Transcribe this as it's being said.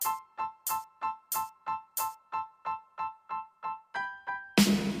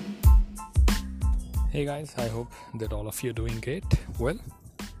Hey guys, I hope that all of you are doing great. Well,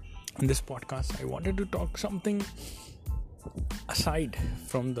 in this podcast, I wanted to talk something aside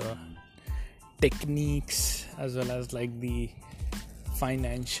from the techniques as well as like the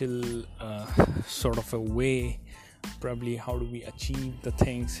financial sort of a way, probably how do we achieve the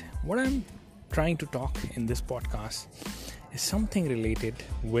things. What I'm trying to talk in this podcast is something related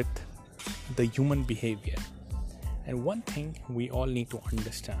with the human behavior. And one thing we all need to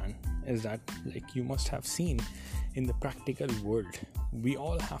understand is that, like you must have seen in the practical world, we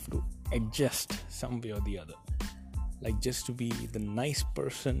all have to adjust some way or the other. Like just to be the nice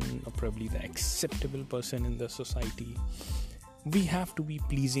person or probably the acceptable person in the society, we have to be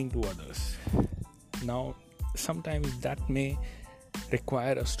pleasing to others. Now, sometimes that may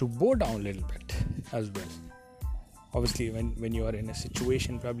require us to bow down a little bit as well. Obviously, when you are in a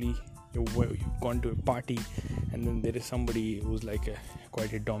situation, probably you've gone to a party and then there is somebody who's like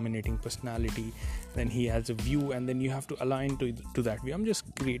quite a dominating personality, then he has a view and then you have to align to that view. I'm just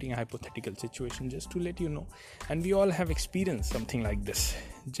creating a hypothetical situation just to let you know, and we all have experienced something like this.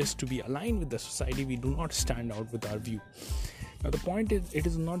 Just to be aligned with the society, we do not stand out with our view. Now the point is, it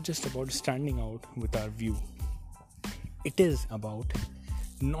is not just about standing out with our view, it is about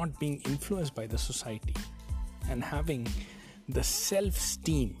not being influenced by the society and having the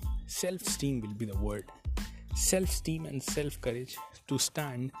self-esteem will be the word. Self-esteem and self-courage to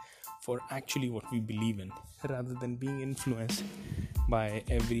stand for actually what we believe in, rather than being influenced by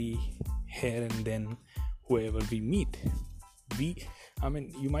every here and then whoever we meet.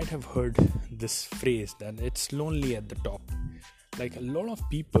 You might have heard this phrase that it's lonely at the top. Like a lot of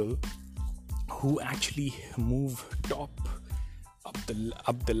people who actually move up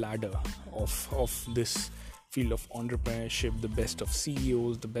the ladder of this field of entrepreneurship, the best of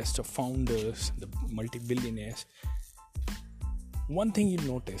CEOs, the best of founders, the multi-billionaires, one thing you'll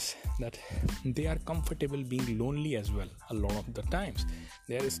notice that they are comfortable being lonely as well. A lot of the times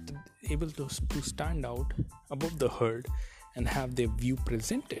they are able to stand out above the herd and have their view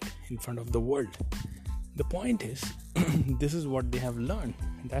presented in front of the world. The point is, this is what they have learned,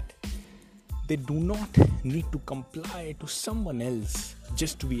 that they do not need to comply to someone else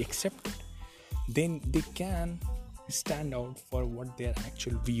just to be accepted. Then they can stand out for what their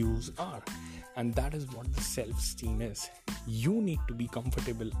actual views are, and that is what the self-esteem is. You need to be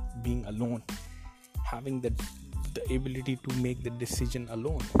comfortable being alone, having the ability to make the decision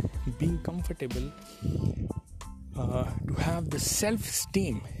alone, being comfortable to have the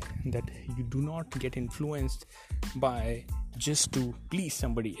self-esteem that you do not get influenced by just to please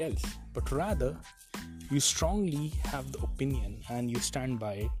somebody else, but rather you strongly have the opinion and you stand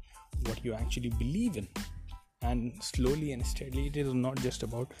by it, what you actually believe in. And slowly and steadily, it is not just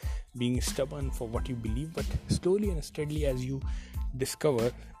about being stubborn for what you believe, but slowly and steadily, as you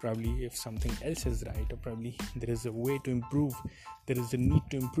discover probably if something else is right, or probably there is a way to improve, there is a need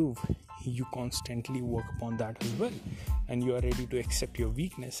to improve, you constantly work upon that as well, and you are ready to accept your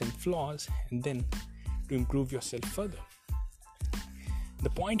weakness and flaws and then to improve yourself further.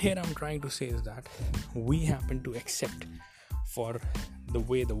 The point here I'm trying to say is that we happen to accept for the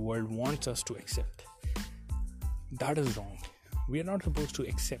way the world wants us to accept. That is wrong. We are not supposed to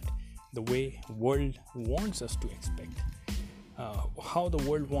accept the way world wants us to expect. How the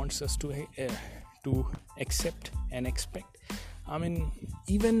world wants us to accept and expect.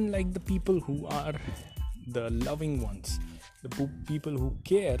 Even like the people who are the loving ones, the people who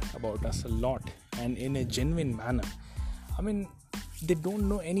care about us a lot and in a genuine manner. They don't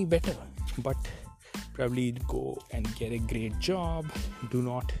know any better, but probably go and get a great job. Do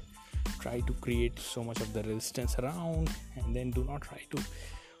not try to create so much of the resistance around, and then do not try to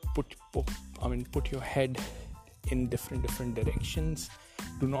put your head in different directions.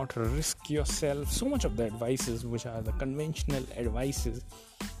 Do not risk yourself. So much of the advices, which are the conventional advices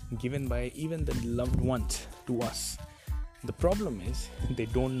given by even the loved ones to us. The problem is they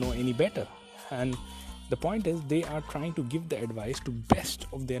don't know any better, and the point is they are trying to give the advice to best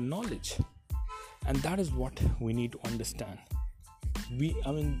of their knowledge. And that is what we need to understand.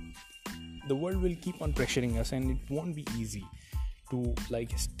 The world will keep on pressuring us, and it won't be easy to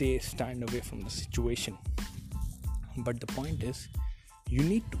stand away from the situation. But the point is, you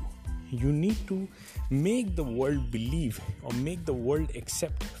need to make the world believe, or make the world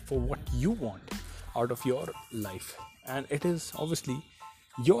accept for what you want out of your life. And it is obviously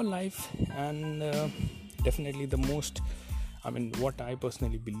your life, and definitely the most, what I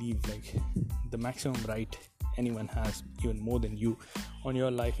personally believe, like the maximum right anyone has, even more than you, on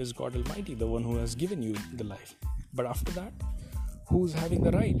your life is God Almighty, the one who has given you the life. But after that, who's having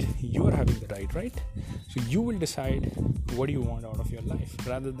the right? You're having the right? So you will decide what you want out of your life,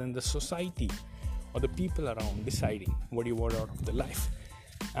 rather than the society or the people around deciding what you want out of the life.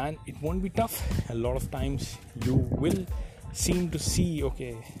 And it won't be tough. A lot of times you will seem to see,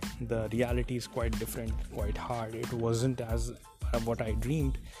 okay, the reality is quite different, quite hard. It wasn't as what I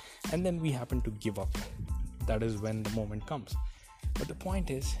dreamed, and then we happen to give up. That is when the moment comes. But the point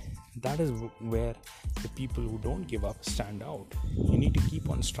is, that is where the people who don't give up stand out. You need to keep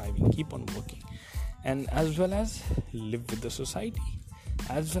on striving, keep on working, and as well as live with the society,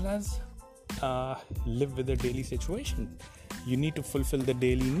 as well as live with the daily situation. You need to fulfill the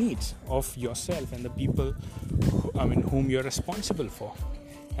daily needs of yourself and the people whom you're responsible for.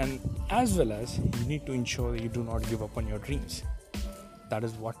 And as well as you need to ensure that you do not give up on your dreams. That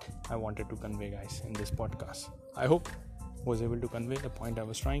is what I wanted to convey, guys, in this podcast. I hope I was able to convey the point I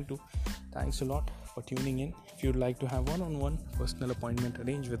was trying to. Thanks a lot for tuning in. If you'd like to have one-on-one personal appointment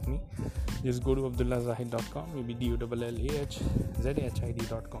arranged with me, just go to abdullahzahid.com, maybe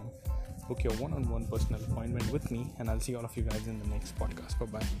DULLAHZHID.com. Book your one-on-one personal appointment with me, and I'll see all of you guys in the next podcast.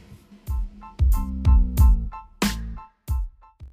 Bye-bye.